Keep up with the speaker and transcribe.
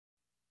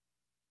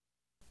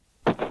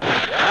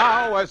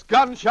Now, as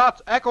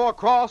gunshots echo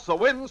across the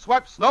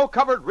wind-swept,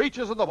 snow-covered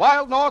reaches of the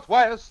wild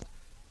Northwest,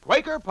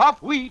 Quaker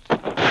puffed wheat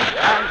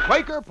and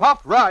Quaker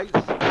puffed rice,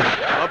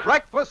 the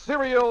breakfast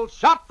cereal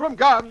shot from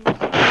guns,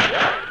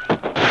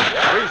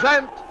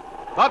 present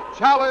the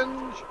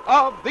challenge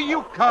of the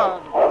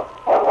Yukon.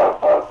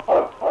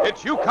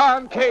 It's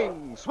Yukon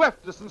King,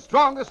 swiftest and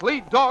strongest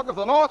lead dog of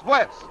the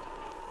Northwest,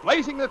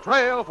 blazing the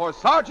trail for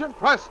Sergeant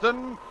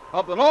Preston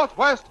of the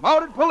Northwest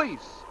Mounted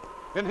Police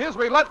in his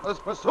relentless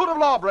pursuit of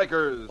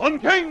lawbreakers. On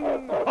King!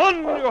 On,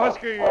 you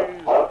Huskies!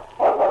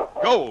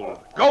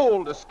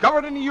 Gold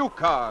discovered in the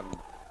Yukon.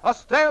 A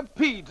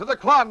stampede to the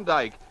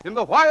Klondike in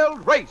the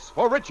wild race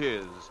for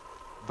riches.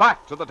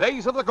 Back to the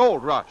days of the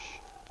gold rush.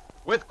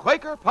 With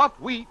Quaker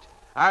puffed wheat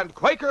and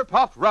Quaker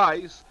puffed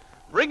rice,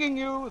 bringing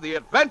you the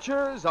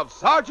adventures of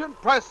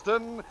Sergeant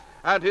Preston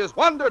and his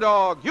wonder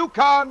dog,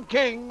 Yukon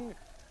King,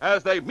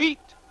 as they meet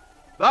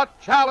the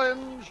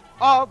challenge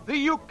of the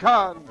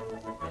Yukon.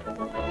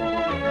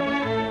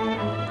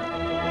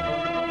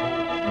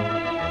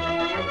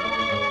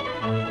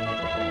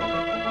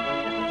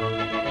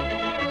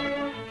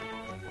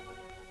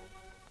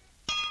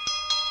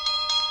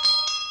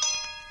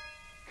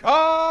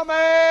 Come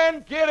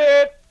and get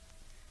it!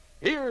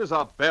 Here's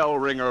a bell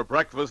ringer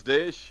breakfast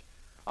dish.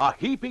 A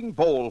heaping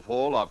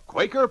bowlful of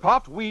Quaker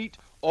puffed wheat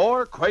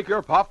or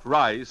Quaker puffed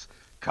rice,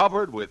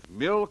 covered with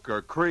milk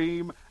or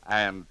cream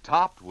and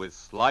topped with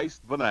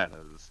sliced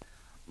bananas.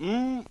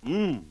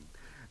 Mmm.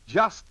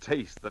 Just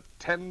taste the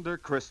tender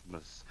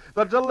crispness,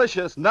 the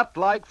delicious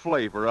nut-like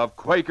flavor of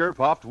Quaker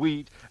puffed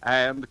wheat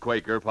and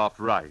Quaker puffed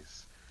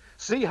rice.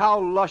 See how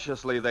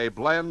lusciously they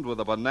blend with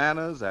the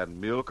bananas and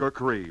milk or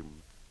cream.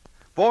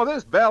 For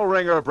this bell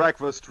ringer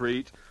breakfast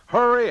treat,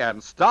 hurry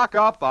and stock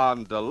up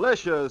on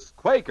delicious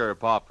Quaker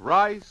puffed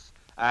rice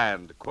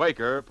and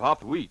Quaker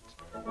puffed wheat.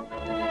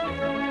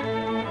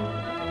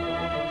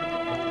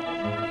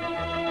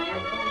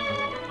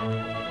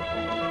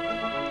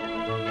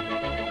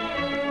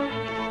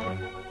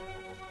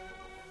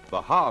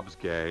 The Hobbs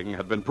gang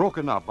had been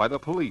broken up by the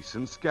police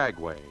in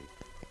Skagway.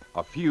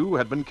 A few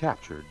had been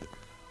captured,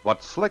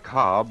 but Slick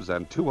Hobbs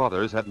and two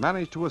others had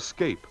managed to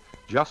escape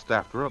just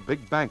after a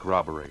big bank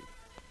robbery.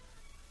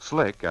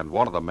 Slick and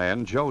one of the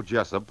men, Joe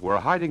Jessup, were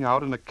hiding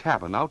out in a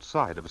cabin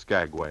outside of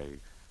Skagway.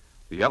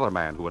 The other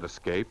man who had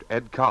escaped,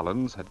 Ed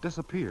Collins, had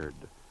disappeared.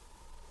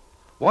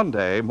 One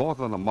day, more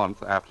than a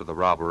month after the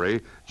robbery,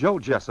 Joe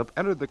Jessup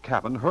entered the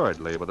cabin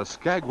hurriedly with a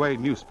Skagway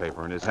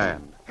newspaper in his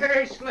hand.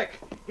 Hey, Slick,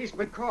 he's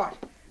been caught.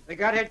 They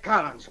got Ed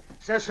Collins.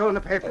 Says so in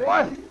the paper.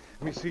 What?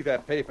 Let me see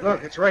that paper.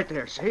 Look, it's right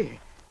there, see?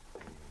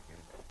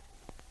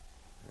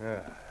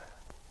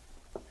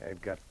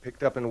 Ed got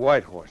picked up in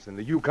Whitehorse in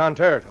the Yukon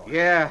Territory.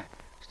 Yeah.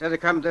 Instead of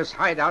coming to this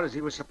hideout as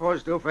he was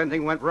supposed to if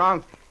anything went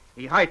wrong,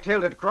 he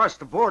hightailed it across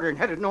the border and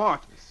headed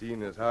north.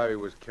 Seeing as how he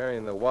was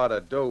carrying the wad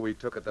of dough we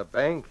took at the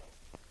bank,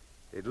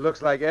 it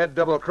looks like Ed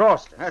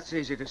double-crossed us. That's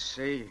easy to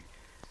see.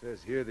 It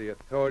says here the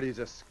authorities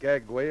of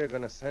Skagway are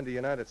going to send a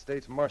United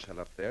States Marshal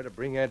up there to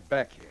bring Ed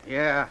back here.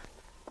 Yeah,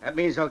 that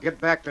means they'll get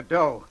back the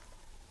dough.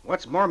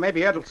 What's more,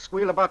 maybe Ed will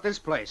squeal about this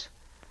place.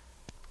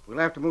 We'll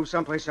have to move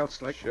someplace else,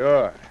 Slick.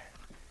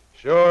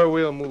 Sure,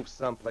 we'll move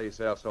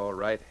someplace else, all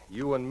right.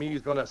 You and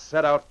me's gonna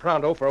set out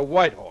pronto for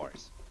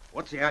Whitehorse.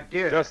 What's the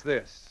idea? Just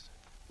this.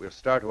 We'll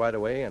start right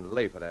away and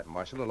lay for that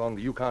marshal along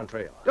the Yukon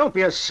Trail. Don't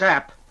be a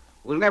sap.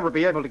 We'll never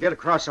be able to get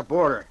across the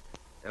border.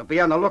 They'll be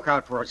on the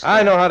lookout for us.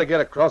 I know how to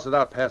get across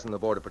without passing the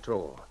Border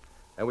Patrol.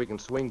 And we can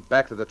swing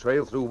back to the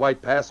trail through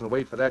White Pass and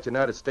wait for that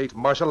United States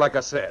Marshal like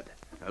I said.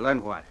 Well,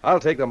 then what? I'll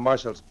take the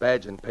marshal's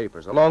badge and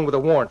papers, along with a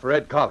warrant for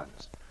Ed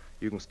Collins.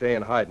 You can stay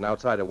in hiding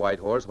outside of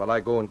Whitehorse while I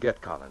go and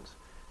get Collins.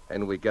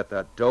 And we get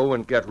that dough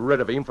and get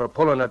rid of him for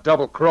pulling a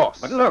double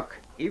cross. But look,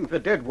 even if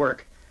it did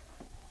work,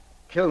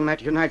 killing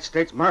that United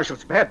States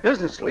Marshal's bad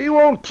business. We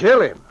won't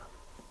kill him.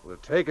 We'll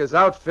take his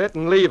outfit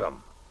and leave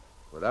him.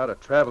 Without a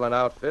traveling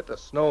outfit, the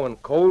snow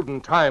and cold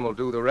and time will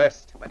do the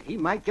rest. But he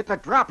might get the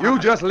drop on You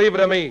us. just leave it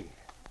to me.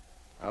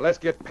 Now let's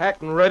get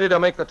packed and ready to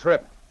make the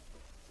trip.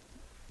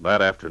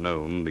 That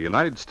afternoon, the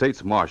United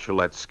States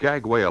Marshal at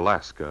Skagway,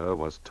 Alaska,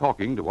 was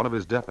talking to one of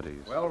his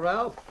deputies. Well,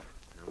 Ralph,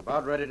 I'm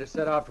about ready to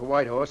set out for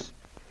Whitehorse.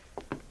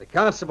 The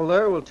constable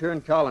there will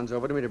turn Collins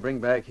over to me to bring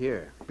back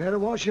here. Better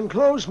watch him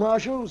close,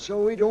 Marshal,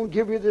 so we don't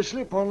give you the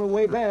slip on the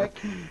way back.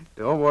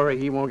 Don't worry,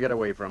 he won't get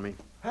away from me.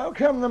 How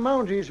come the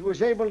Mounties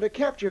was able to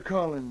capture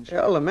Collins?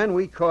 Well, the men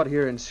we caught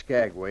here in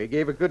Skagway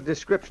gave a good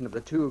description of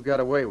the two who got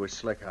away with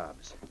Slick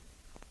Hobbs.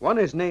 One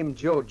is named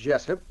Joe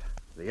Jessup,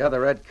 the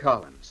other Ed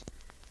Collins.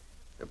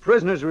 The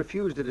prisoners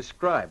refused to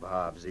describe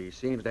Hobbs. He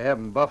seems to have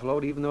them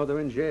buffaloed even though they're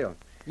in jail.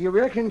 You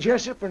reckon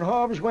Jessup and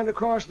Hobbs went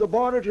across the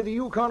border to the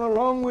Yukon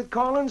along with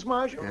Collins,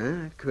 Marshal?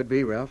 Yeah, it could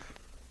be, Ralph.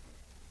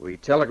 We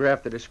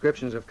telegraphed the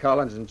descriptions of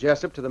Collins and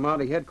Jessup to the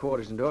Mountie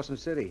headquarters in Dawson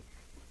City.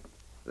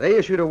 They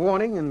issued a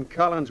warning, and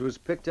Collins was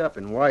picked up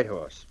in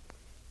Whitehorse.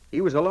 He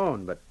was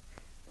alone, but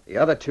the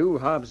other two,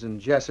 Hobbs and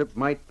Jessup,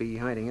 might be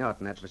hiding out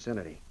in that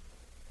vicinity.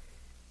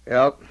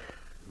 Well,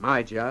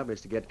 my job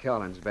is to get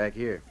Collins back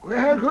here.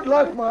 Well, good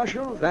luck,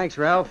 Marshal. Thanks,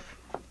 Ralph.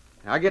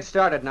 I'll get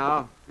started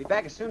now. Be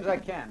back as soon as I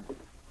can.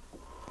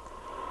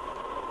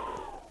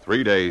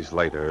 3 days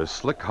later,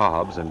 Slick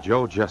Hobbs and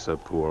Joe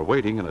Jessup, who were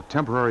waiting in a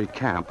temporary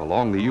camp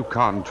along the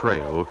Yukon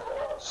Trail,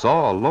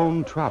 saw a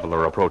lone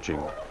traveler approaching.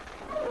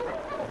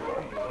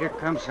 Here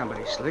comes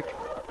somebody, Slick.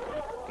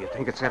 Do you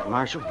think it's that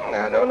marshal?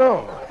 I don't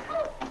know.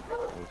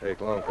 Won't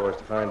take long for us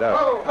to find out.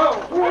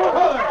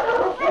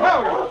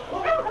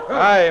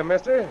 Hi,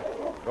 mister.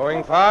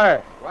 Going far?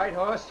 White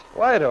Horse?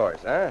 White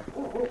Horse, huh?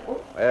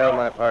 Well,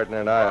 my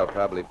partner and I will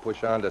probably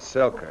push on to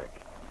Selkirk.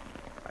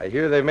 I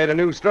hear they've made a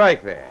new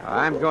strike there.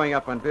 I'm going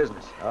up on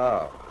business.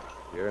 Oh,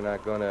 you're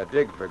not going to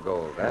dig for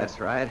gold, huh? That's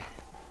right.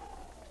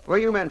 Where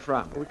you men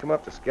from? We come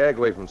up to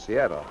Skagway from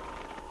Seattle.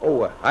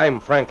 Oh,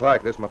 I'm Frank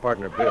Clark. This is my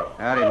partner, Bill.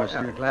 Howdy, mister.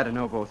 I'm glad to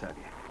know both of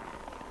you.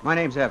 My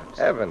name's Evans.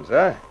 Evans,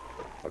 huh?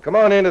 Well, come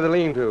on into the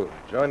lean-to.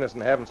 Join us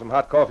in having some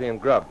hot coffee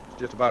and grub. It's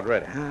just about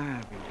ready.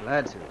 I'd be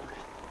glad to.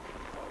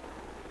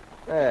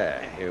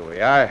 Here we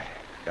are.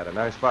 Got a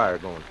nice fire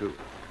going, too.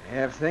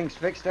 Have things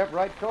fixed up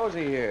right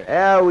cozy here.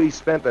 Yeah, we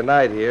spent the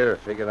night here.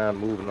 Figured on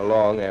moving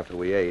along after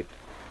we ate.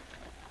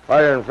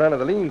 Fire in front of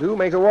the lean-to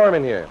makes it warm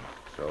in here.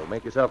 So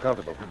make yourself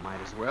comfortable. Might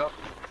as well.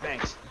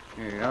 Thanks.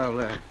 Here,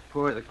 I'll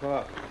pour the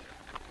coffee.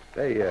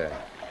 Say, isn't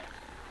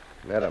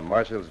that a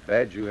marshal's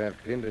badge you have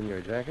pinned in your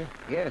jacket?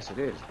 Yes, it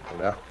is.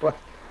 Now,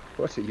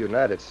 what's a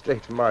United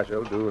States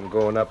Marshal doing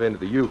going up into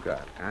the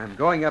Yukon? I'm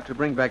going up to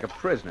bring back a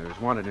prisoner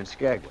who's wanted in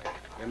Skagway.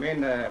 You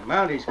mean the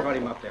Mounties caught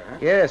him up there, huh?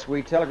 Yes,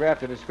 we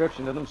telegraphed a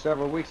description to them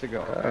several weeks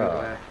ago.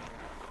 Well,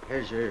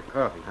 here's your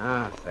coffee.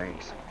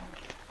 Thanks.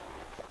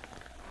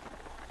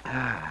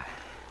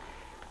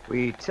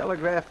 We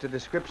telegraphed a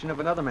description of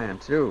another man,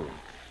 too.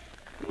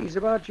 He's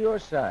about your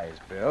size,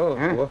 Bill.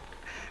 Huh?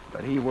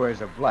 But he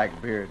wears a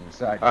black beard and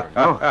sideburns.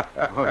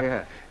 Oh,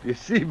 yeah. You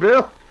see,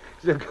 Bill?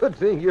 It's a good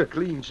thing you're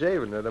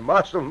clean-shaven, or the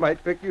marshal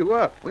might pick you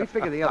up. We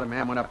figure the other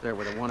man went up there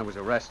with the one who was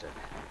arrested.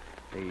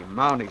 The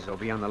Mounties will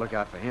be on the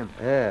lookout for him.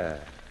 Yeah,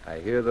 I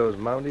hear those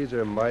Mounties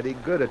are mighty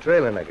good at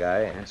trailing a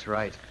guy. That's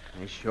right.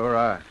 They sure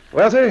are.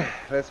 Well, sir,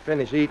 let's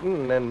finish eating,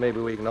 and then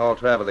maybe we can all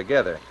travel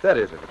together. That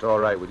is, if it's all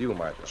right with you,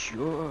 Marshal.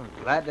 Sure.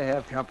 Glad to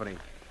have company.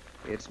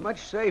 It's much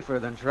safer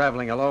than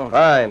traveling alone.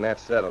 Fine,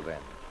 that's settled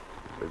then.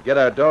 We'll get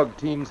our dog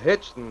teams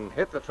hitched and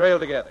hit the trail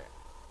together.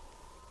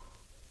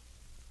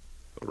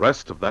 The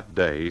rest of that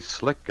day,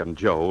 Slick and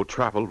Joe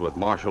traveled with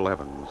Marshal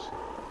Evans.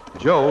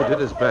 Joe did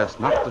his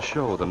best not to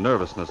show the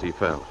nervousness he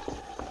felt,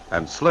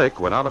 and Slick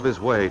went out of his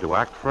way to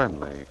act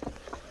friendly,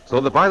 so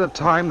that by the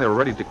time they were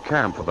ready to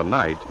camp for the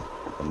night,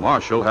 the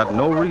marshal had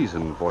no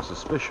reason for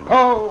suspicion.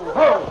 Ho,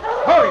 ho,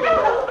 ho, you!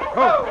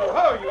 Ho,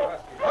 ho, you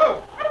husky,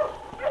 ho!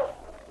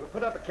 We'll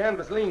put up a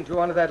canvas lean-to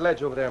onto that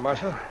ledge over there,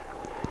 Marshal.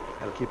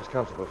 That'll keep us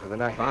comfortable for the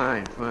night.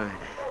 Fine.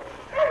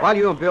 While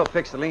you and Bill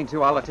fix the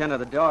lean-to, I'll attend to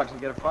the dogs and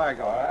get a fire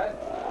going. All right.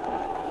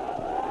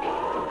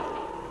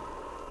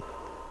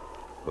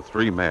 The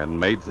three men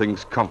made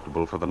things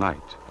comfortable for the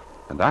night,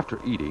 and after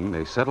eating,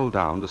 they settled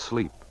down to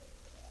sleep.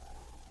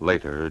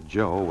 Later,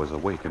 Joe was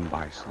awakened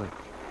by Slick.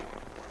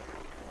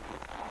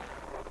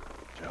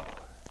 Joe,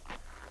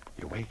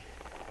 you awake?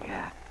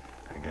 Yeah.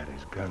 I got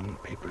his gun,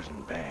 papers,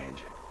 and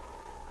badge.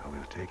 I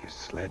will take his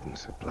sled and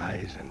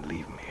supplies and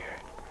leave him here.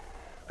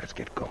 Let's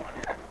get going.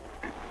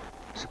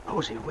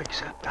 Suppose he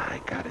wakes up. I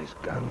got his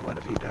gun. What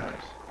if he does?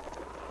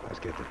 Let's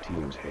get the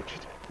teams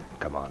hitched.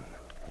 Come on.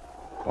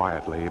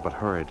 Quietly but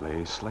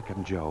hurriedly, Slick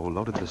and Joe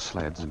loaded the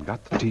sleds and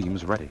got the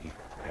teams ready.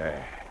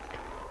 Hey,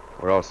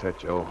 we're all set,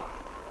 Joe.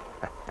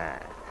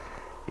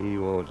 He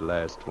won't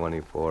last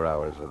 24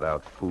 hours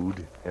without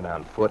food and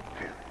on foot.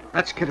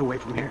 Let's get away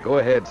from here. Go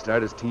ahead,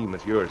 start his team.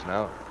 It's yours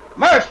now.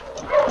 Marsh!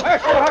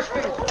 Marsh, you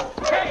huskies!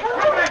 Hey,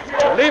 come back here!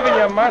 We're leaving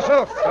you,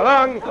 Marshal. So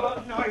long.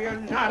 No, you're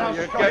not. I'll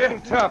You're show getting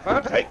you. tough,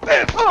 huh? Take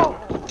this.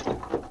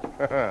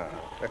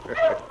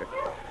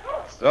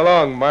 So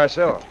long,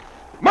 Marshal.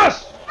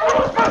 Mush!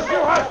 Mush, you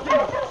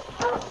huskies!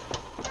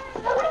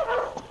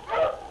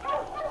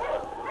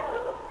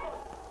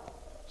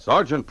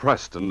 Sergeant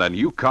Preston and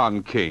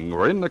Yukon King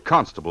were in the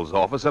constable's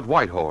office at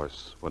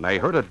Whitehorse when they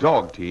heard a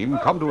dog team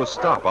come to a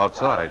stop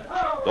outside.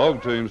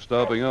 Dog team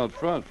stopping out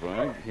front,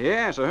 Frank.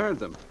 Yes, I heard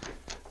them.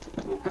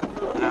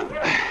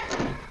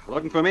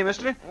 Looking for me,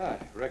 mister? I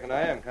reckon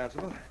I am,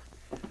 Constable.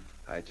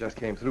 I just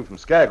came through from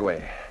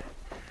Skagway.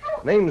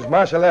 Name's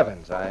Marshal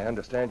Evans. I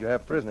understand you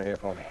have a prisoner here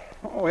for me.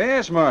 Oh,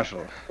 yes,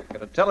 Marshal.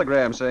 Got a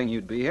telegram saying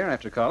you'd be here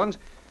after Collins.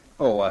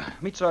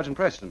 Meet Sergeant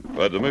Preston.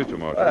 Glad to meet you,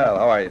 Marshal. Well,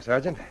 how are you,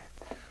 Sergeant?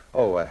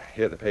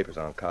 Here are the papers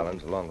on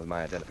Collins, along with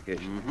my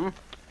identification.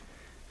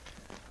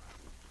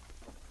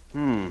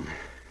 Well,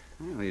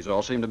 these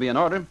all seem to be in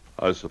order.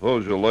 I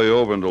suppose you'll lay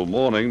over until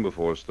morning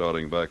before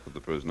starting back with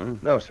the prisoner.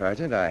 No,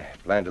 Sergeant. I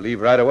plan to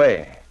leave right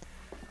away.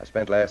 I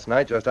spent last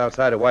night just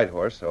outside of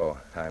Whitehorse, so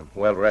I'm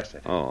well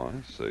rested. Oh,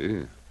 I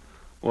see.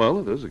 Well,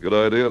 it is a good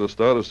idea to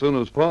start as soon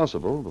as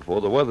possible before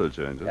the weather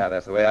changes. Yeah,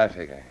 that's the way I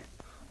figure.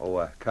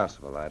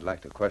 Constable, I'd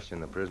like to question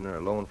the prisoner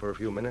alone for a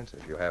few minutes,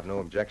 if you have no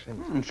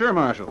objections. Sure,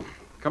 Marshal.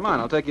 Come on,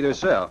 I'll take you to his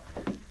cell.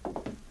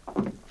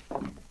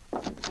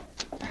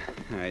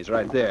 He's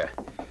right there.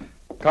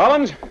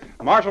 Collins,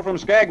 Marshal from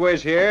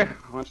Skagway's here.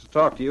 Wants to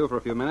talk to you for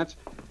a few minutes.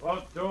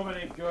 Won't do him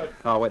any good.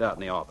 I'll wait out in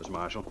the office,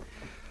 Marshal.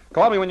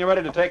 Call me when you're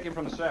ready to take him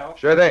from the cell.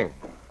 Sure thing.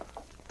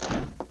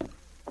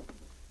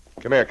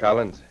 Come here,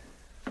 Collins.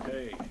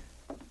 Hey,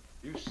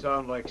 you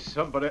sound like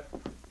somebody...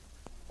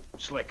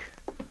 Slick.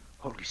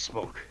 Holy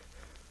smoke.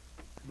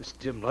 In this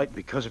dim light,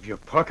 because of your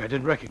park, I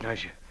didn't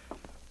recognize you.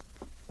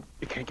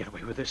 You can't get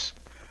away with this.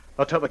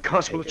 I'll tell the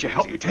constable that you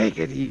helped me. Take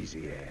it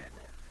easy, Ed.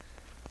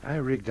 I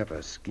rigged up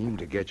a scheme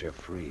to get you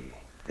free.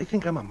 They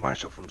think I'm a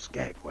marshal from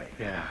Skagway.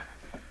 Yeah.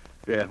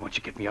 Yeah, and once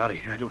you get me out of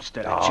here, I don't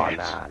stand a Oh,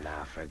 chance.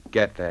 nah,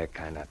 forget that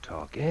kind of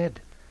talk, Ed.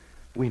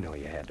 We know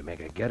you had to make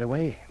a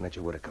getaway, and that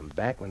you would have come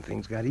back when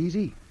things got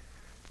easy.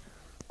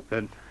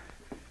 Then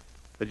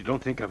you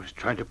don't think I was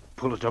trying to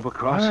pull a double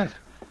cross?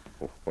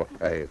 What?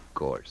 Why, of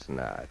course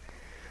not.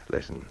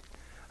 Listen,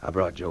 I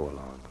brought Joe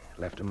along.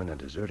 Left him in a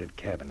deserted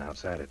cabin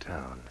outside of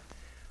town.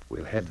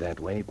 We'll head that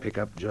way, pick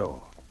up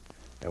Joe.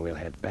 Then we'll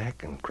head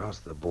back and cross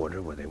the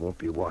border where they won't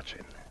be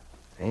watching.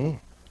 Eh?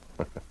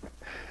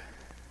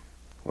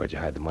 Where'd you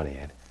hide the money,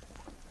 Ed?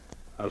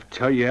 I'll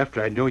tell you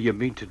after I know you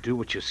mean to do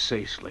what you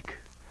say, Slick.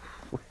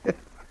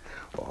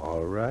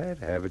 All right,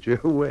 have it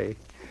your way.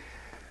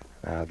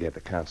 I'll get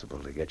the constable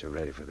to get you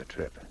ready for the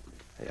trip.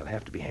 You'll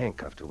have to be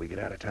handcuffed till we get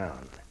out of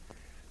town.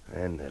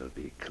 Then it'll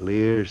be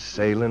clear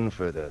sailing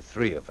for the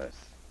three of us.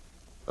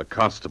 The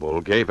constable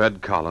gave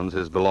Ed Collins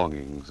his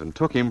belongings and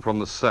took him from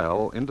the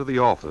cell into the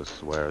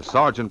office where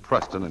Sergeant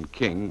Preston and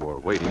King were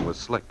waiting with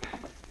Slick.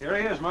 Here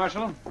he is,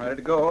 Marshal. Ready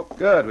to go.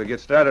 Good. We'll get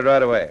started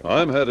right away.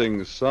 I'm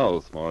heading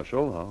south,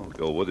 Marshal. I'll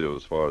go with you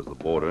as far as the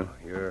border.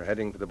 You're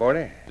heading to the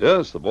border?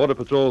 Yes, the Border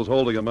Patrol's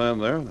holding a man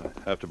there.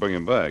 I have to bring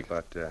him back.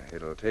 But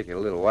it'll take you a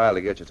little while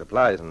to get your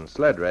supplies and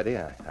sled ready.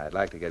 I'd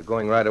like to get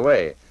going right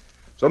away.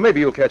 So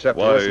maybe you'll catch up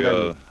to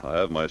us. Why, I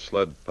have my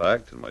sled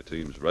packed and my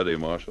team's ready,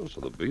 Marshal,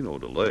 so there'll be no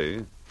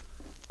delay.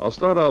 I'll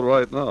start out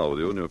right now with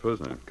you and your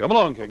prisoner. Come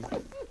along, King.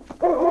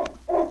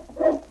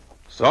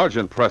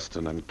 Sergeant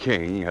Preston and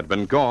King had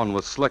been gone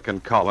with Slick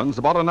and Collins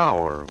about an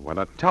hour when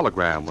a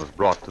telegram was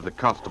brought to the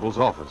constable's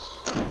office.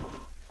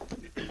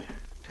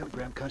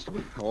 Telegram,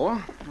 Constable?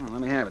 Oh,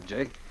 let me have it,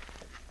 Jake.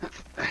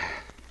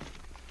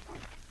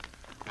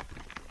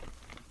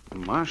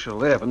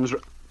 Marshal Evans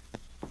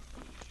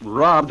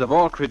robbed of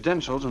all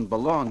credentials and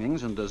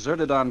belongings and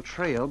deserted on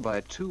trail by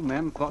two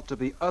men thought to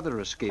be other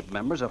escaped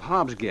members of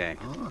Hobbs' gang.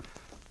 Oh.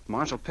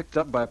 Marshal picked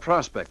up by a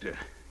prospector.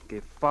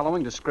 Gave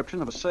following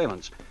description of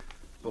assailants.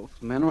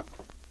 Both men were...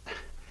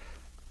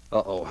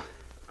 Uh-oh.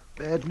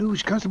 Bad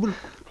news, Constable?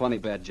 Plenty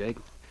bad, Jake.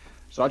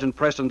 Sergeant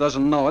Preston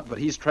doesn't know it, but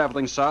he's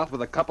traveling south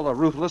with a couple of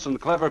ruthless and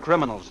clever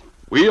criminals.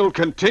 We'll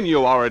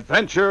continue our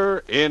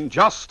adventure in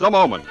just a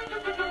moment.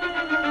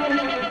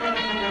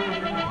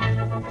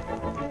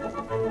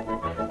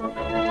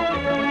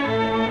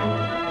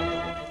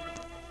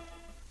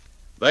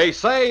 They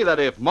say that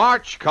if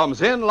March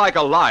comes in like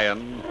a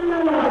lion,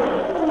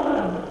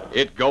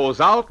 it goes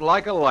out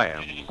like a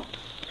lamb.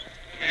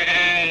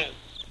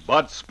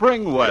 But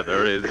spring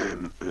weather is...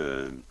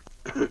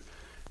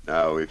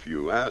 Now, if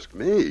you ask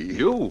me...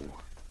 You?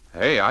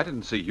 Hey, I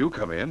didn't see you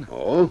come in.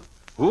 Oh?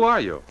 Who are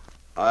you?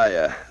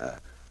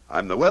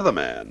 I'm the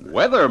weatherman.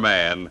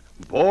 Weatherman?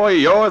 Boy,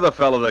 you're the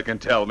fellow that can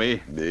tell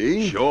me.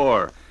 Me?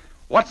 Sure.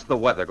 What's the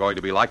weather going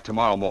to be like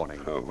tomorrow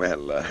morning?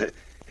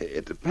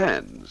 It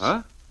depends.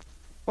 Huh?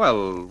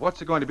 Well,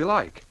 what's it going to be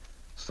like?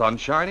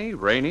 Sunshiny,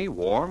 rainy,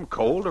 warm,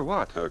 cold, or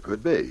what?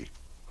 Could be.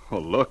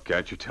 Well, look,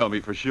 can't you tell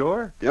me for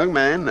sure? Young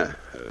man,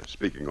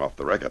 speaking off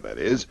the record, that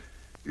is,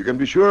 you can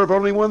be sure of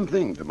only one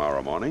thing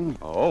tomorrow morning.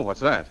 Oh, what's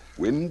that?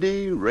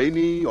 Windy,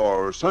 rainy,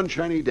 or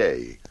sunshiny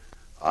day.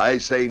 I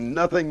say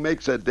nothing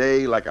makes a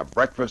day like a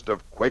breakfast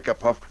of Quaker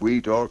puffed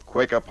wheat or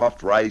Quaker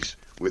puffed rice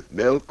with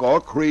milk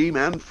or cream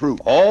and fruit.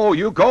 Oh,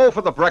 you go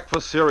for the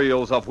breakfast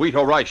cereals of wheat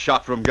or rice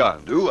shot from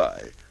guns. Do I?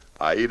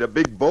 I eat a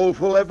big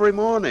bowlful every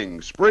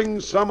morning, spring,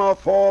 summer,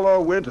 fall,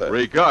 or winter.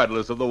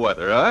 Regardless of the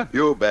weather, huh?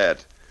 You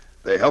bet.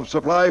 They help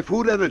supply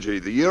food energy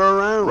the year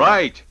around.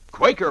 Right.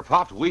 Quaker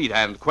popped wheat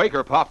and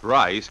Quaker popped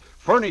rice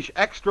furnish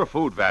extra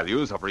food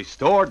values of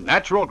restored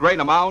natural grain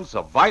amounts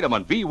of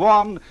vitamin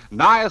B1,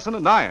 niacin,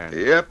 and iron.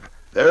 Yep,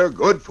 they're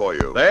good for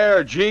you.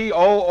 They're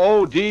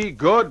G-O-O-D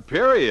good,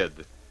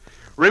 period.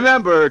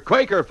 Remember,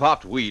 Quaker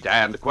popped wheat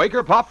and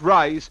Quaker popped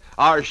rice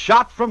are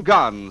shot from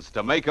guns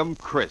to make 'em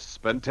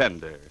crisp and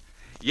tender.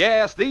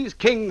 Yes, these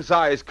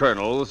king-size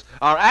kernels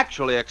are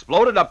actually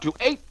exploded up to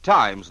 8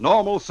 times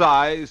normal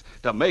size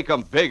to make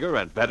 'em bigger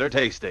and better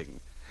tasting.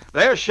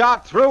 They're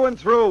shot through and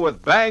through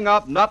with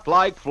bang-up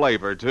nut-like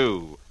flavor,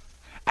 too.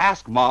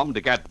 Ask Mom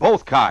to get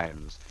both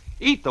kinds.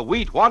 Eat the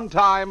wheat one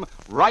time,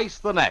 rice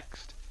the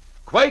next.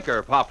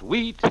 Quaker popped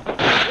wheat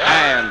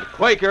and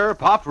Quaker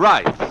popped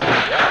rice.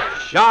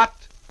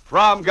 Shot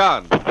from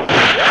guns.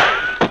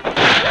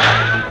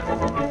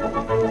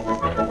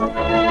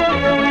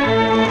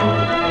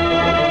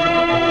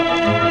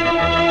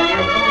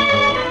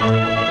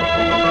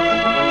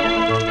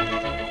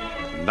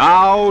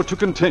 Now to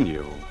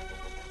continue.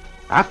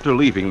 After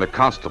leaving the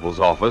constable's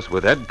office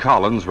with Ed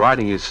Collins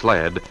riding his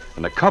sled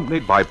and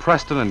accompanied by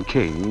Preston and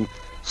King,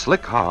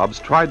 Slick Hobbs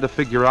tried to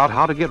figure out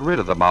how to get rid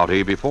of the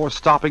Mountie before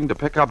stopping to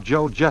pick up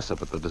Joe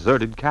Jessup at the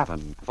deserted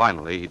cabin.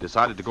 Finally, he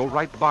decided to go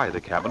right by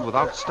the cabin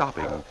without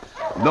stopping,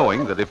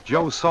 knowing that if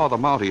Joe saw the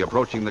Mountie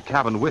approaching the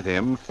cabin with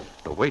him,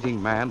 the waiting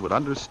man would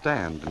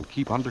understand and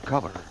keep under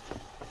cover.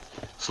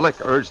 Slick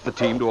urged the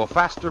team to a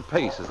faster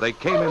pace as they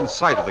came in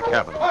sight of the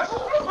cabin.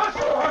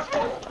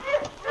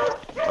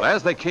 But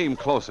as they came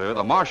closer,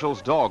 the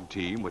marshal's dog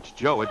team, which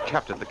Joe had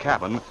kept at the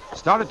cabin,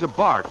 started to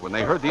bark when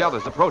they heard the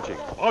others approaching.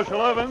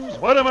 Marshal Evans,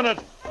 wait a minute.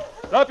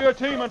 Stop your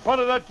team in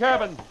front of that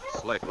cabin.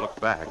 Slick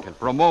looked back and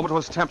for a moment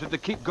was tempted to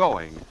keep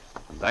going.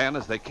 And then,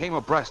 as they came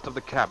abreast of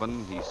the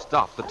cabin, he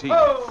stopped the team.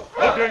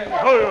 Okay,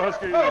 ho, you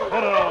Husky.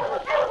 Put it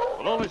off.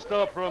 We'll only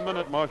stop for a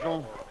minute,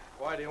 Marshal.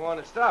 Why do you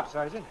want to stop,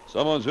 Sergeant?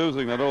 Someone's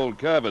using that old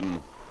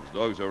cabin. His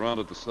dogs are around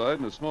at the side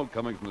and there's smoke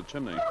coming from the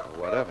chimney.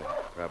 Whatever.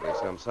 Probably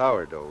some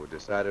sourdough who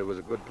decided it was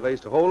a good place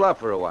to hole up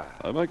for a while.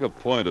 I make a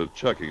point of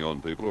checking on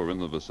people who are in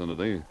the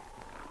vicinity.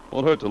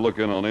 Won't hurt to look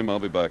in on him. I'll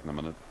be back in a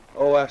minute.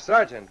 Oh,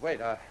 Sergeant,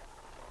 wait.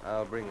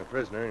 I'll bring the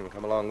prisoner and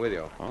come along with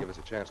you. Huh? Give us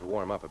a chance to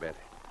warm up a bit.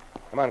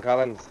 Come on,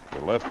 Collins.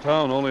 You left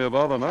town only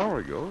about an hour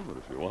ago, but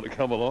if you want to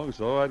come along, it's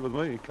all right with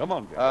me. Come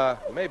on, guys.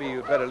 Maybe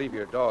you'd better leave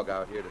your dog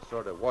out here to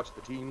sort of watch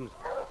the teams.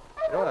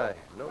 You know, I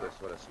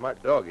noticed what a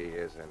smart dog he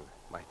is, and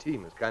my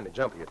team is kind of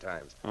jumpy at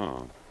times.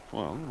 Oh,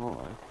 well,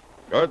 all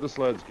right. Guard the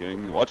sleds,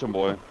 King. Watch 'em,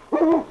 boy.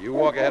 You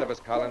walk ahead of us,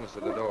 Collins, to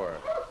the door.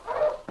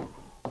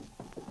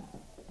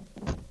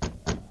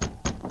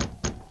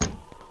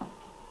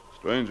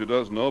 Stranger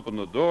doesn't open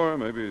the door.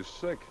 Maybe he's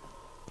sick.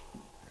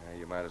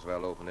 You might as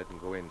well open it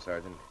and go in,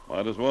 Sergeant.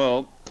 Might as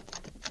well.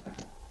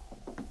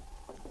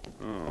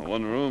 Oh,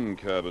 one-room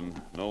cabin.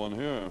 No one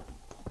here.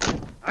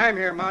 I'm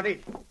here,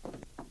 Mountie.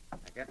 I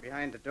got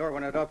behind the door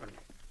when it opened.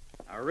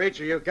 I'll reach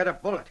you, get a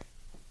bullet.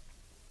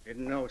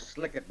 Didn't know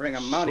Slick would bring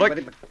a Mountie,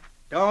 Slick. but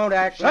don't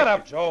act Shut like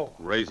up, Joe.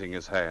 Raising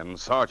his hand,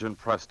 Sergeant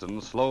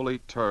Preston slowly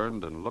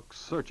turned and looked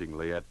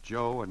searchingly at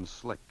Joe and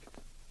Slick.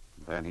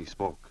 Then he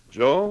spoke.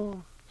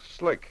 Joe?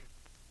 Slick.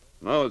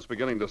 Now it's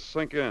beginning to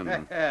sink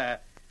in.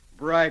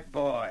 Bright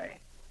boy.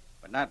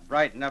 But not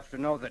bright enough to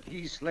know that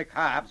he's Slick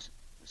Hobbs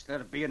instead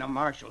of being a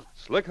marshal.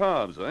 Slick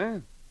Hobbs, eh?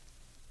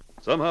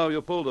 Somehow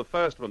you pulled a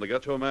fast one to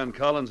get your man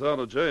Collins out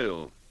of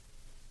jail.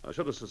 I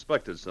should have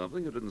suspected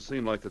something. You didn't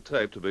seem like the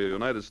type to be a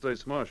United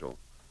States Marshal.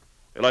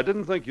 And I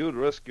didn't think you'd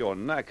risk your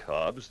neck,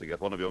 Hobbs, to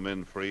get one of your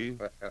men free.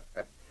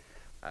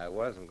 I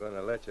wasn't going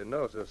to let you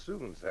know so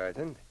soon,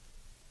 Sergeant.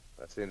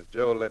 But since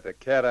Joe let the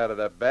cat out of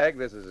the bag,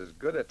 this is as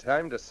good a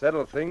time to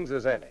settle things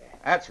as any.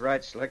 That's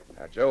right, Slick.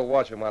 Now, Joe,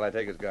 watch him while I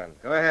take his gun.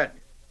 Go ahead.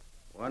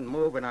 One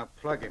move and I'll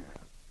plug him.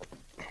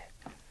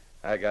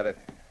 I got it.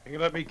 You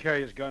can let me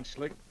carry his gun,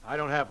 Slick. I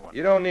don't have one.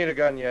 You don't need a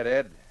gun yet,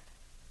 Ed.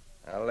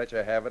 I'll let you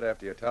have it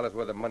after you tell us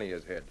where the money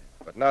is hid.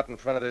 But not in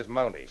front of this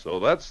Mountie. So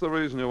that's the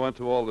reason you went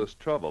to all this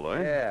trouble,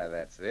 eh? Yeah,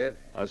 that's it.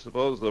 I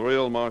suppose the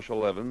real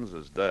Marshal Evans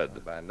is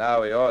dead. By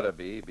now he ought to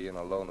be, being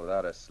alone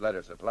without a sled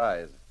or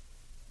supplies.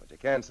 But you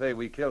can't say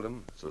we killed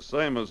him. It's the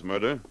same as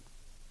murder.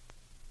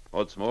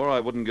 What's more, I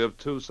wouldn't give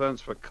 2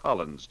 cents for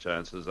Collins'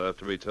 chances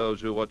after he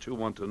tells you what you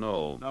want to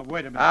know. Now,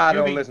 wait a minute.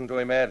 Don't listen to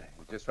him, Ed.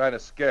 He's just trying to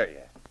scare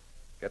you.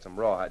 Get some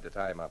rawhide to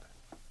tie him up.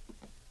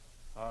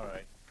 All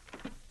right.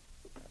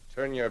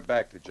 Turn your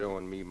back to Joe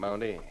and me,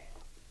 Mountie.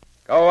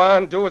 Go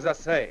on, do as I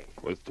say.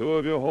 With 2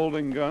 of you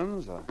holding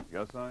guns, I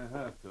guess I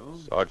have to.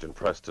 Sergeant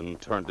Preston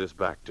turned his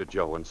back to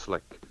Joe and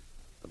Slick.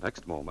 The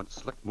next moment,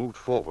 Slick moved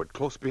forward,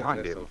 close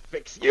behind This'll him.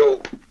 fix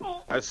you.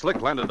 As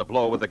Slick landed a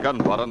blow with the gun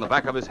butt on the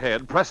back of his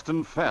head,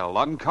 Preston fell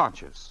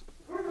unconscious.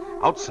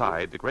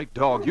 Outside, the great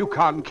dog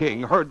Yukon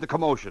King heard the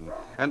commotion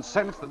and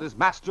sensed that his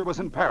master was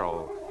in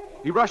peril.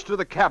 He rushed to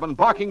the cabin,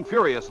 barking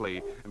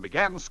furiously, and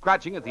began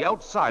scratching at the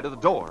outside of the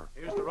door.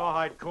 Here's the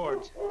rawhide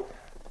cords.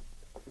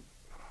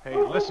 Hey,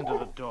 listen to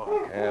the dog.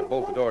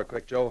 Bolt the door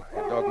quick, Joe.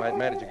 That dog might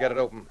manage to get it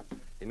open.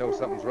 He knows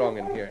something's wrong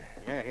in here.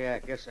 Yeah,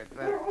 I guess I'd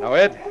better. Now,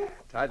 Ed,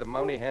 tie the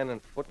Mountie hand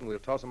and foot, and we'll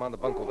toss him on the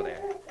bunk over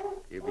there.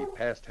 He'll be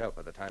past help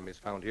by the time he's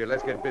found here.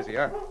 Let's get busy,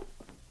 huh?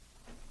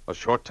 A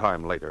short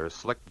time later,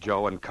 Slick,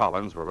 Joe, and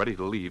Collins were ready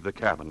to leave the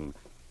cabin.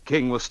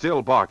 King was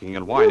still barking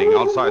and whining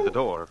outside the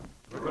door.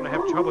 We're going to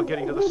have trouble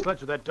getting to the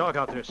sledge with that dog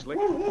out there, Slick.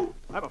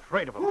 I'm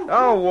afraid of him.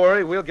 Don't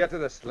worry, we'll get to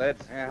the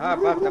sleds. How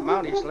about the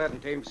Mountie sledding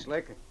team,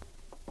 Slick?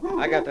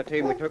 I got the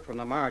team we took from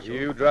the marshal.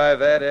 You drive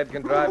that, Ed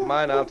can drive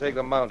mine, I'll take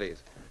the Mounties.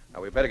 Now,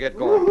 we better get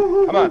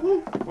going. Come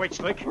on. Wait,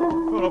 Slick.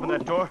 We'll open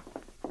that door.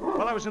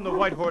 While I was in the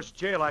White Horse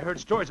jail, I heard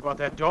stories about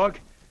that dog.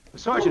 The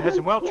sergeant has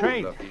him well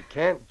trained. Look, you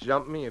can't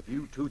jump me if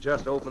you two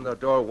just open the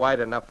door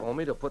wide enough for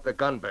me to put the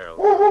gun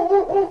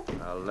barrel.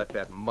 I'll let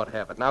that mutt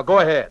have it. Now, go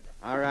ahead.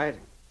 All right.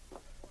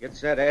 Get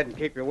set, Ed, and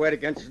keep your weight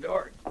against the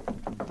door.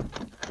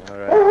 All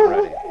right, I'm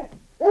ready.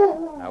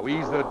 Now,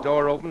 ease the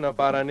door open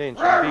about an inch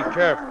and be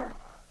careful.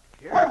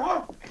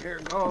 Here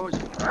goes.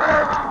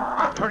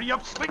 Hurry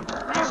up, Slick.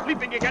 He's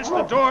sleeping against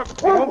the door.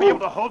 He won't be able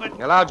to hold it.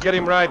 Well, I'll get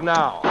him right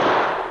now.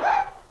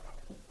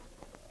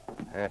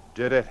 That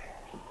did it.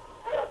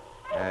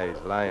 Yeah,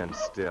 he's lying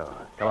still.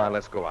 Come on,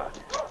 let's go out.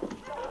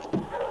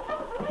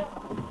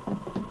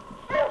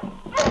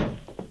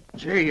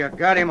 Gee, you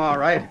got him all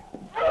right.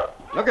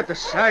 Look at the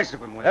size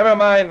of him. Never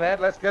mind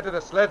that. Let's get to the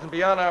sleds and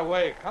be on our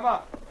way. Come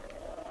on.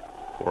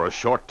 For a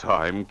short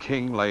time,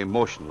 King lay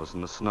motionless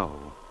in the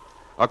snow.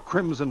 A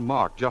crimson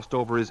mark just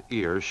over his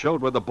ear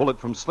showed where the bullet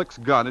from Slick's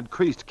gun had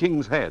creased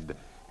King's head,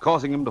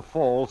 causing him to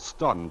fall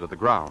stunned to the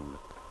ground.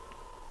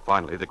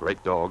 Finally, the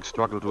great dog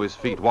struggled to his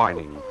feet,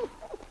 whining.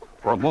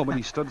 For a moment,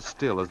 he stood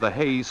still as the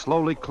haze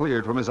slowly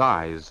cleared from his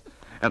eyes.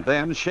 And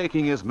then,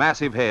 shaking his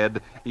massive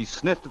head, he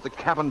sniffed at the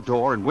cabin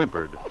door and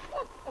whimpered.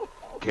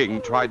 King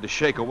tried to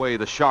shake away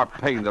the sharp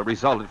pain that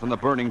resulted from the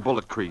burning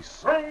bullet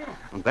crease.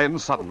 And then,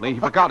 suddenly, he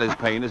forgot his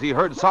pain as he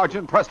heard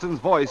Sergeant Preston's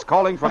voice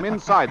calling from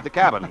inside the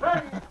cabin.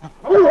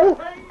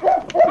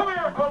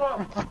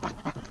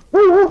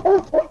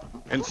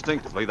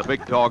 Instinctively, the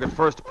big dog at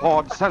first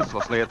pawed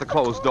senselessly at the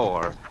closed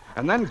door.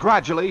 And then,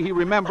 gradually, he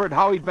remembered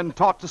how he'd been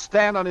taught to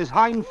stand on his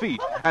hind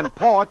feet and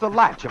paw at the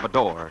latch of a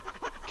door.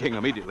 King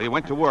immediately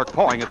went to work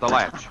pawing at the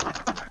latch.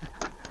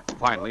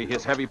 Finally,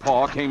 his heavy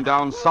paw came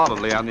down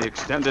solidly on the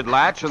extended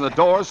latch, and the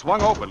door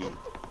swung open.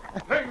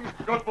 King,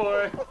 good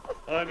boy.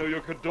 I knew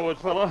you could do it,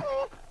 fella.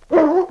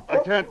 I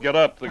can't get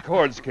up. The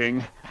cords,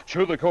 King.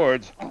 Chew the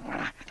cords.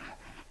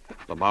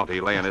 The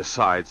Mountie lay on his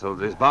side so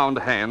that his bound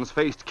hands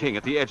faced King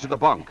at the edge of the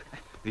bunk.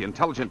 The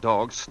intelligent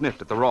dog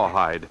sniffed at the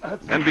rawhide,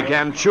 then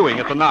began chewing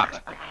at the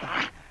knot.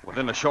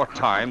 Within a short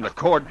time, the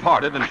cord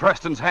parted and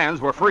Preston's hands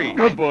were free.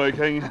 Good boy,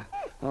 King.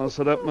 I'll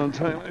sit up and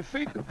untie my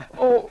feet.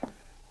 Oh,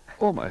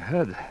 my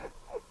head.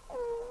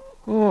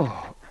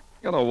 Oh,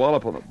 got a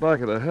wallop on the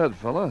back of the head,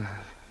 fella.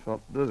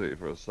 Felt dizzy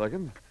for a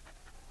second.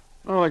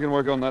 Now I can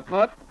work on that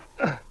knot.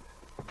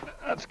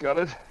 That's got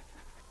it.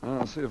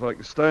 I'll see if I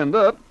can stand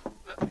up.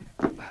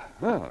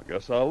 Well, I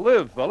guess I'll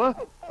live, fella.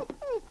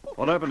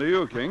 What happened to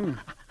you, King?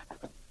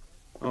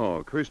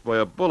 Oh, creased by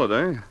a bullet,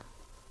 eh?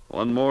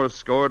 One more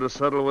score to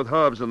settle with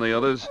Hobbs and the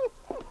others.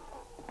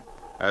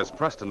 As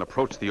Preston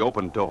approached the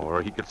open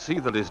door, he could see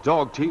that his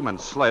dog team and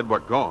sled were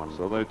gone.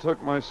 So they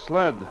took my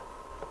sled.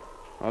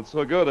 Not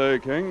so good, eh,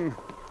 King?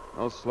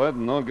 No sled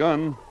and no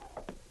gun.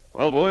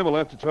 Well, boy, we'll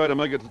have to try to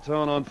make it to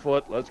town on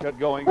foot. Let's get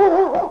going.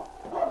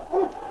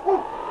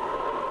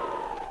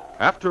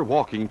 After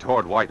walking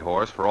toward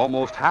Whitehorse for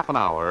almost half an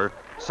hour,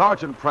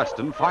 Sergeant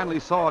Preston finally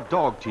saw a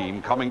dog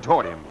team coming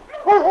toward him.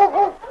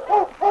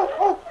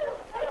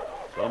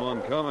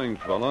 Someone coming,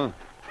 fella.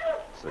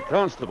 It's the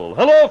constable.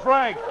 Hello,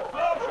 Frank!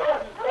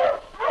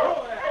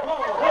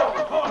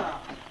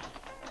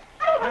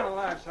 Man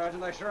alive,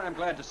 Sergeant. I sure am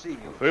glad to see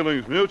you.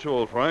 Feelings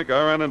mutual, Frank.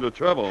 I ran into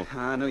trouble.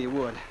 I knew you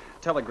would.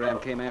 Telegram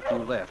came after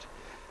you left.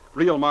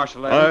 Real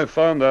Marshal I Adams.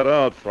 found that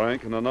out,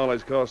 Frank, and the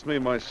knowledge cost me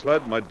my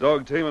sled, my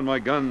dog team, and my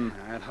gun.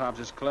 That Hobbs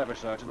is clever,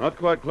 Sergeant. Not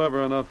quite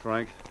clever enough,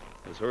 Frank.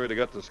 His hurry to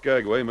get to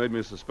Skagway made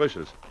me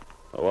suspicious.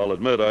 Oh, I'll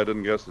admit I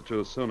didn't guess the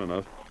truth soon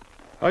enough.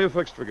 How you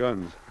fixed for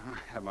guns?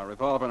 I have my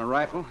revolver and a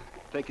rifle.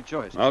 Take your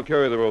choice. I'll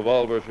carry the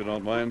revolver if you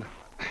don't mind.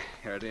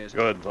 Here it is.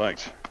 Good,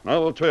 thanks. Now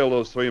we'll trail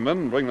those three men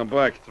and bring them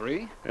back.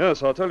 3?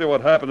 Yes, I'll tell you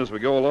what happened as we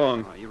go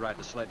along. Oh, you ride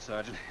the sled,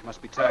 Sergeant. You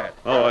must be tired.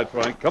 All right,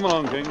 Frank. Come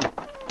along, King.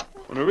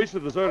 When we reach the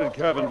deserted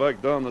cabin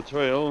back down the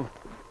trail,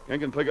 King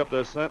can pick up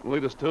their scent and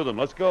lead us to them.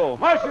 Let's go.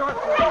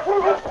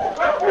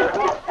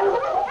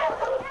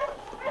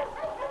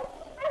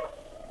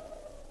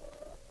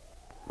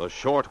 The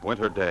short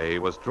winter day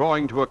was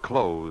drawing to a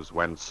close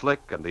when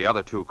Slick and the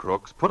other two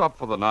crooks put up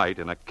for the night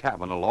in a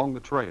cabin along the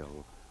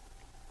trail.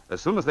 As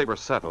soon as they were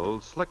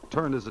settled, Slick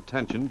turned his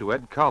attention to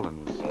Ed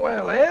Collins.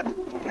 Well, Ed,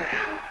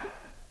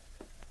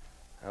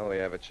 now we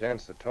have a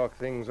chance to talk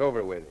things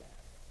over with you.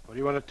 What do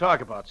you want to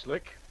talk about,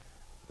 Slick?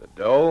 The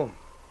dough?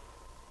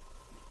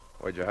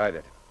 Where'd you hide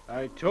it?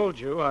 I told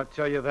you. I'll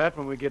tell you that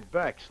when we get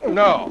back.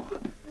 No.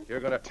 You're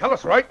going to tell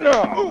us right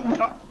now.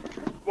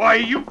 Why,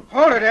 you...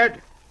 Hold it,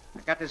 Ed. I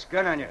got this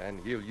gun on you. And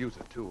he'll use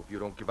it, too, if you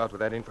don't give out with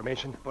that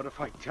information. But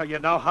if I tell you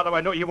now, how do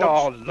I know you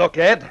Oh, won't... look,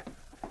 Ed.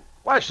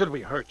 Why should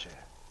we hurt you?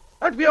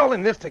 Aren't we all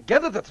in this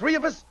together, the three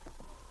of us?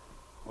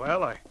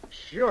 Well,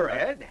 Sure,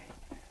 Ed.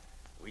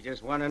 We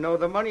just want to know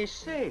the money's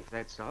safe,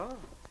 that's all.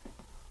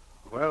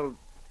 Well,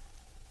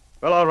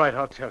 all right,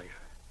 I'll tell you.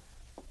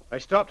 I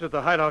stopped at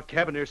the hideout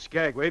cabin near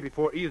Skagway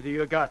before either of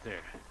you got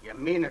there. You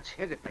mean it's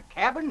hid at the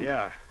cabin?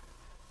 Yeah.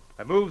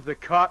 I moved the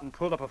cart and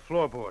pulled up a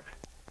floorboard.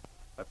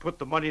 I put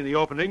the money in the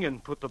opening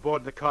and put the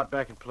board and the cart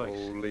back in place.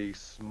 Holy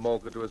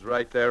smoke, it was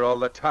right there all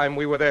the time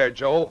we were there,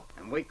 Joe.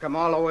 And we come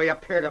all the way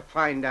up here to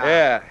find out.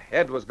 Yeah,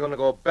 Ed was going to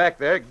go back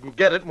there and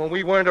get it when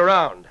we weren't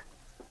around.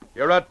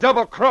 You're a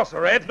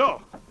double-crosser, Ed. No,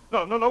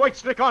 wait,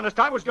 Slick, honest,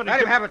 I was going to...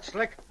 Let him have it,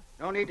 Slick.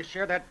 No need to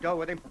share that dough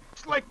with him.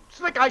 Slick,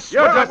 I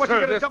swear You I just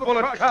wasn't heard going to this double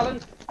bullet, cross.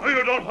 Collins. No,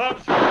 you don't,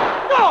 Hobbs.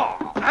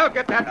 No! I'll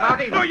get that,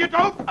 Mountie. No, you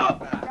don't!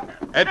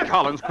 Ed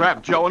Collins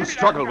grabbed Joe and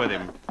struggled with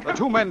him. The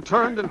two men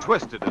turned and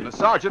twisted, and as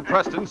Sergeant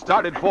Preston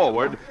started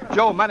forward,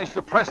 Joe managed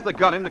to press the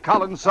gun into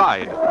Collins'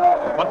 side.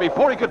 But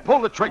before he could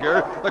pull the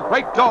trigger, the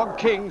great dog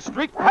King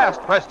streaked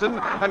past Preston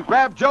and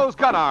grabbed Joe's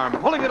gun arm,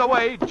 pulling it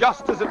away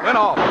just as it went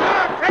off.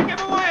 Take him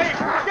away!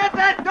 Get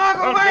that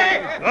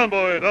away! Down,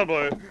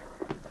 boy.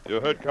 You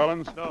hurt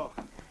Collins? No,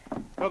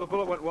 the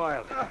bullet went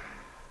wild.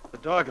 The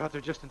dog got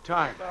there just in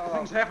time.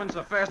 Things happened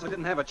so fast I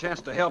didn't have a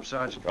chance to help,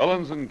 Sergeant.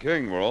 Collins and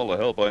King were all the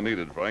help I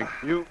needed, Frank.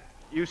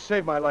 You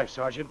saved my life,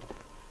 Sergeant.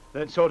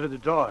 Then so did the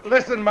dog.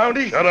 Listen,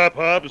 Mounties. Shut up,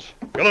 Hobbs.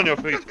 Get on your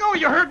feet. Let go,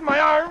 you're hurting my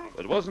arm.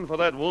 If it wasn't for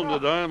that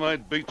wounded arm,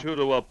 I'd beat you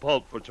to a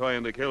pulp for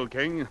trying to kill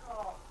King.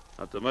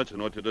 Not to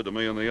mention what you did to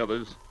me and the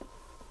others.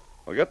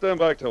 Well, get them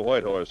back to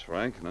Whitehorse,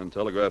 Frank, and then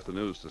telegraph the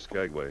news to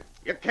Skagway.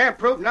 You can't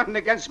prove nothing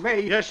against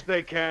me. Yes,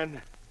 they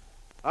can.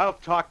 I'll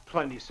talk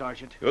plenty,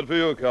 Sergeant. Good for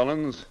you,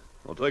 Collins.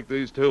 We'll take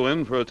these two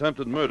in for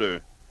attempted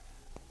murder.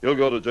 You'll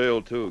go to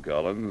jail, too,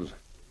 Collins.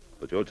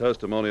 But your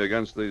testimony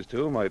against these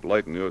two might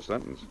lighten your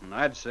sentence. And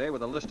I'd say,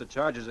 with a list of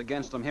charges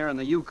against them here in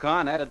the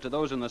Yukon added to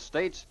those in the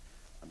States,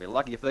 I'd be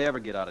lucky if they ever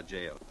get out of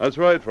jail. That's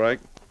right,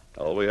 Frank.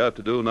 All we have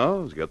to do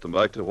now is get them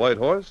back to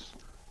Whitehorse,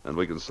 and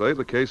we can say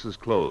the case is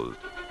closed.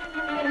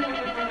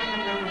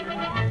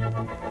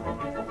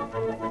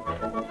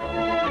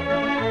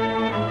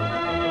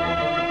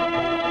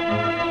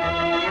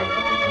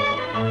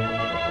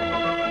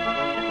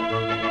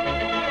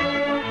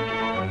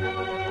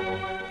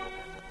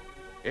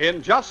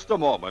 In just a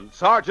moment,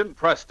 Sergeant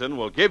Preston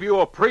will give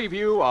you a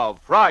preview of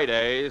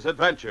Friday's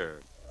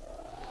adventure.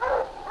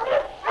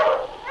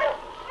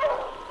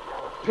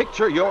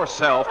 Picture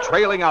yourself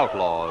trailing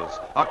outlaws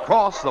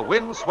across the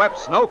wind-swept,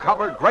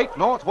 snow-covered Great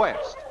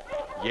Northwest.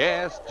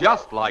 Yes,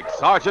 just like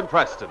Sergeant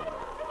Preston.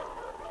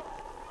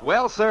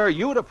 Well, sir,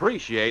 you'd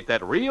appreciate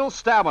that real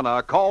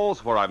stamina calls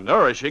for a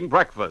nourishing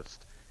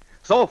breakfast.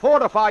 So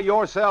fortify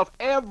yourself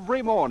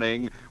every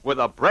morning with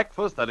a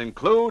breakfast that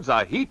includes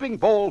a heaping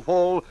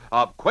bowlful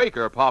of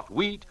Quaker puffed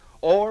wheat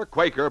or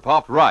Quaker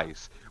puffed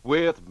rice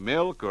with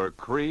milk or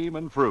cream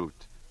and fruit.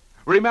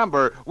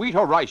 Remember, wheat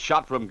or rice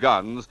shot from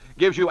guns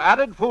gives you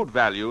added food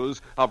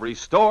values of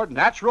restored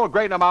natural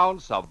grain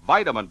amounts of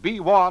vitamin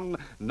B1,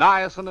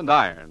 niacin, and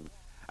iron.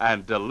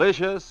 And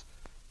delicious,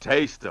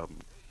 taste 'em.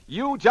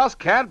 You just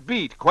can't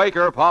beat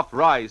Quaker puffed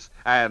rice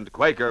and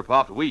Quaker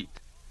puffed wheat.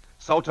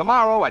 So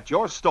tomorrow at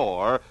your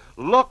store,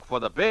 look for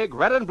the big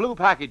red and blue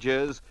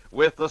packages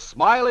with the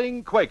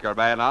smiling Quaker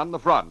man on the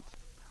front.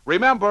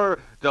 Remember,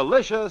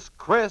 delicious,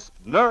 crisp,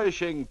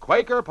 nourishing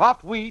Quaker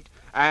puffed wheat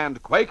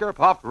and Quaker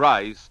puffed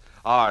rice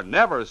are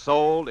never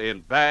sold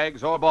in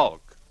bags or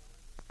bulk.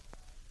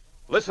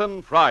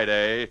 Listen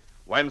Friday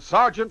when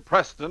Sergeant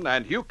Preston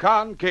and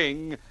Yukon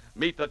King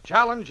meet the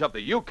challenge of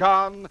the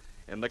Yukon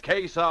in the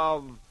case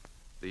of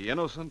the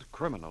innocent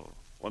criminal.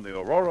 When the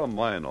Aurora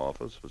mine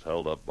office was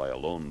held up by a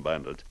lone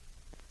bandit,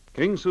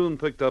 King soon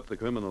picked up the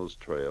criminal's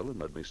trail and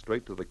led me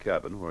straight to the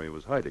cabin where he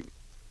was hiding.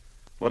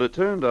 But it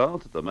turned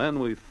out that the man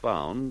we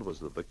found was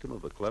the victim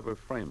of a clever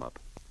frame-up.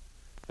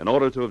 In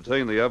order to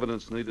obtain the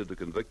evidence needed to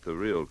convict the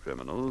real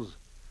criminals,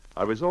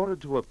 I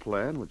resorted to a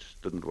plan which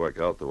didn't work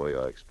out the way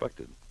I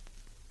expected.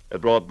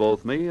 It brought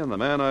both me and the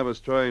man I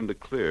was trying to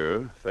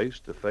clear face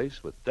to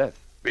face with death.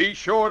 Be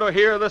sure to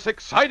hear this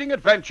exciting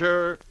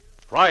adventure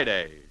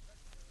Friday.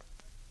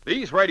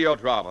 These radio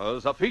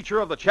dramas, a feature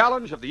of the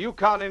Challenge of the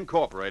Yukon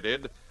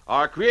Incorporated,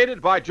 are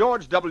created by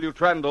George W.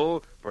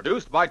 Trendle,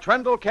 produced by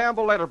Trendle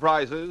Campbell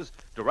Enterprises,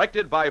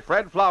 directed by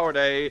Fred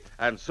Flowerday,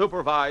 and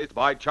supervised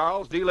by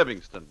Charles D.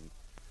 Livingston.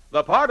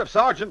 The part of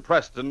Sergeant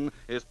Preston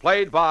is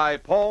played by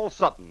Paul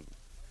Sutton.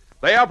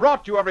 They are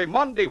brought to you every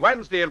Monday,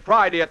 Wednesday, and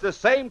Friday at this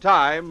same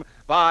time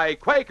by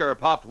Quaker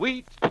Puffed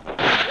Wheat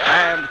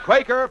and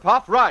Quaker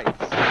Puffed Rice,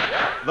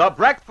 the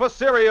breakfast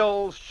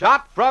cereals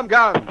shot from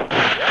guns.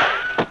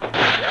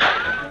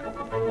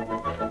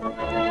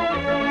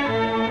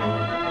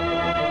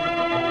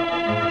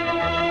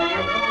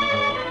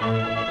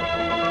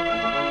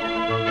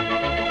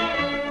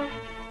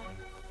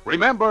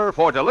 Remember,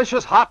 for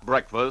delicious hot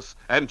breakfast,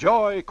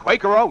 enjoy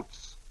Quaker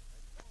Oats.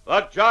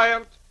 The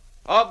giant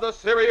of the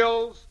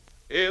cereals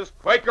is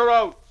Quaker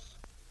Oats.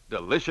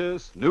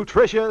 Delicious,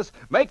 nutritious,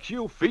 makes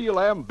you feel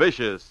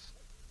ambitious.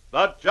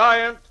 The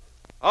giant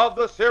of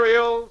the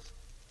cereals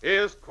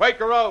is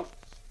Quaker Oats.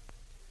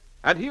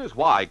 And here's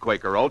why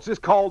Quaker Oats is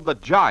called the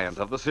giant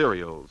of the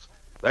cereals.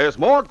 There's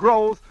more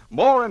growth,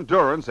 more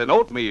endurance in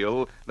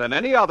oatmeal than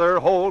any other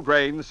whole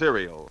grain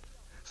cereal.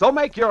 So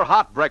make your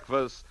hot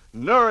breakfast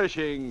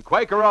nourishing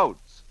Quaker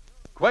Oats.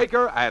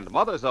 Quaker and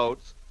Mother's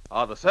Oats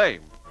are the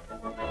same.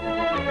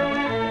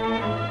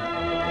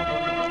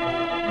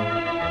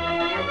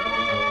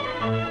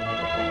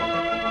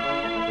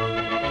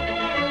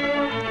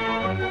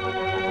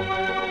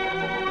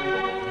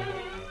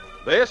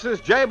 This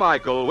is J.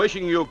 Michael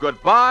wishing you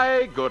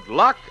goodbye, good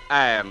luck,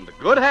 and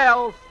good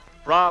health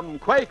from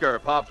Quaker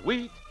Puffed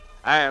Wheat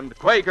and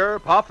Quaker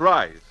Puffed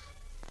Rice.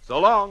 So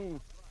long.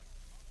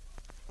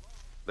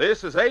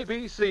 This is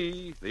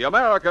ABC, the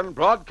American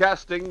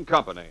Broadcasting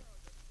Company.